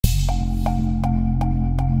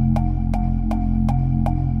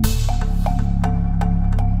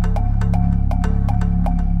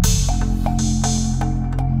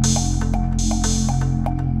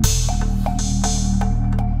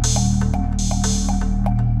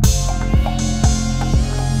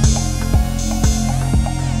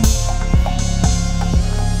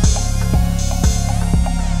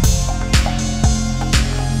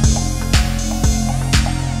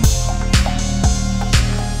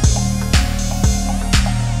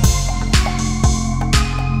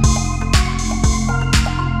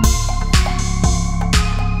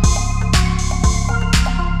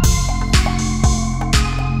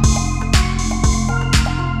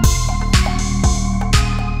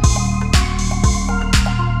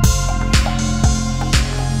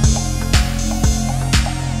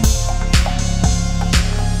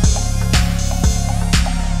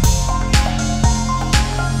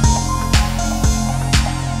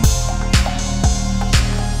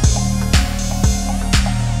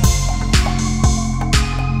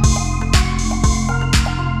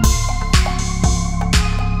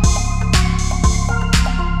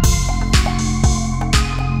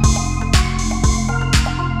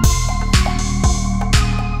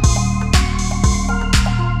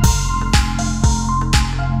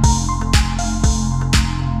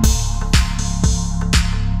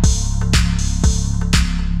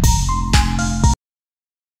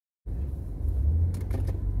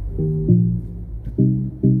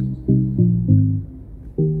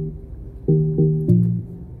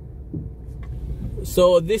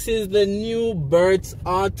So this is the new Bert's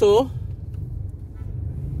Auto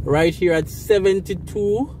right here at 72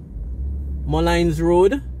 Molynes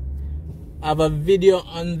Road. I have a video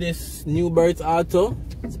on this new Bert's Auto.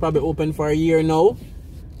 It's probably open for a year now,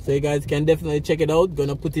 so you guys can definitely check it out.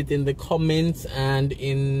 Gonna put it in the comments and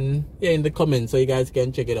in the comments so you guys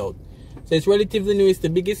can check it out. So it's relatively new. It's the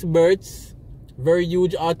biggest Bert's, very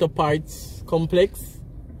huge auto parts complex.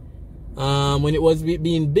 When it was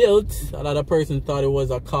being built, a lot of person thought it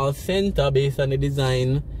was a call center based on the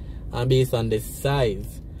design and based on the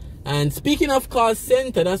size. And speaking of call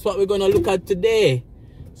center, that's what we're gonna look at today.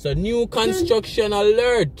 So new construction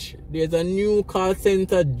alert. There's a new call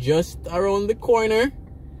center just around the corner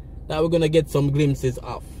that we're gonna get some glimpses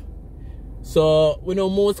of. So we know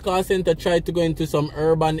most call center try to go into some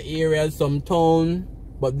urban areas, some town,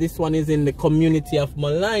 but this one is in the community of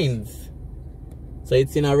Molynes. So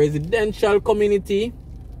it's in a residential community.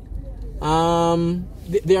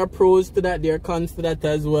 There are pros to that, there are cons to that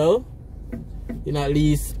as well. You know, at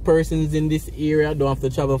least persons in this area don't have to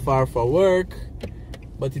travel far for work,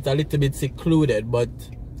 but it's a little bit secluded. But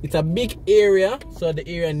it's a big area, so the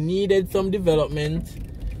area needed some development,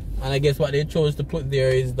 and I guess what they chose to put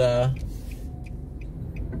there is the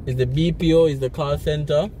BPO, is the call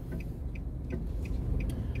center.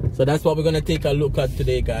 So that's what we're gonna take a look at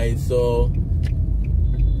today, guys. So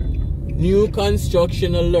new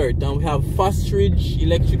construction alert, and we have Fastridge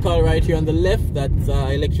Electrical right here on the left. That's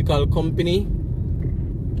electrical company.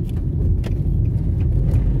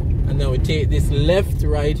 And then we take this left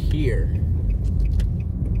right here.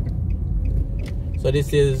 So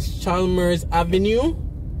this is Chalmers Avenue.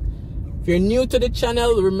 If you're new to the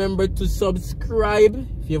channel, remember to subscribe.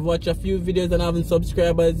 If you've watched a few videos and haven't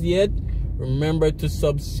subscribed as yet, remember to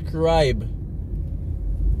subscribe.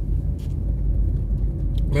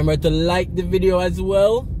 Remember to like the video as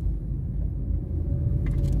well.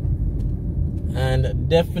 And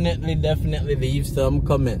definitely leave some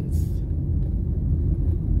comments.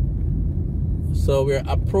 So we're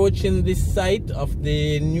approaching this site of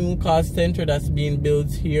the new car center that's being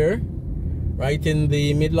built here, right in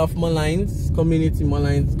the middle of Molynes, community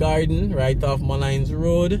Molynes Garden, right off Molynes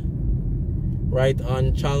Road, right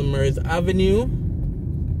on Chalmers Avenue.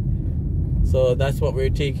 So that's what we're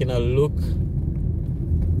taking a look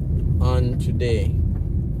on today.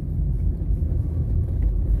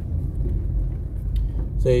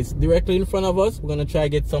 So it's directly in front of us. We're gonna try to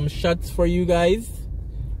get some shots for you guys,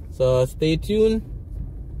 so stay tuned.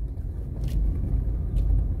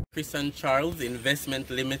 Kris and Charles Investment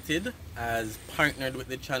Limited has partnered with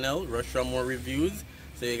the channel Raymore Reviews,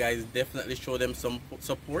 so you guys definitely show them some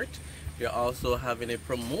support. They're also having a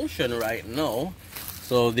promotion right now.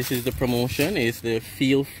 So this is the promotion. It's the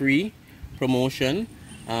feel free promotion.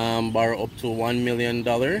 Borrow up to $1 million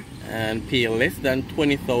and pay less than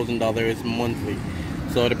 $20,000 monthly.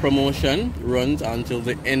 So the promotion runs until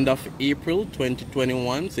the end of April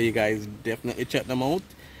 2021, so you guys definitely check them out,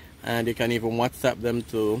 and you can even WhatsApp them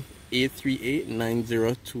to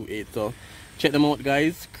 838-9028. so check them out,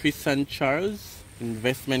 guys. Kris and Charles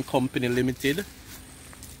Investment Company Limited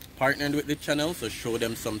partnered with the channel, so show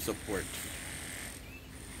them some support.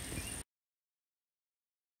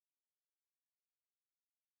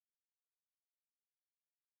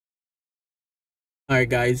 Alright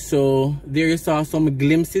guys, so there you saw some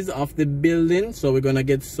glimpses of the building. So we're gonna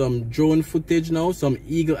get some drone footage now, some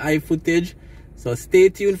eagle eye footage. So stay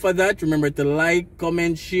tuned for that. Remember to like,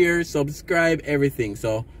 comment, share, subscribe, everything.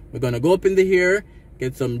 So we're gonna go up in the here,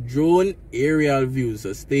 get some drone aerial views.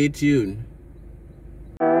 So stay tuned.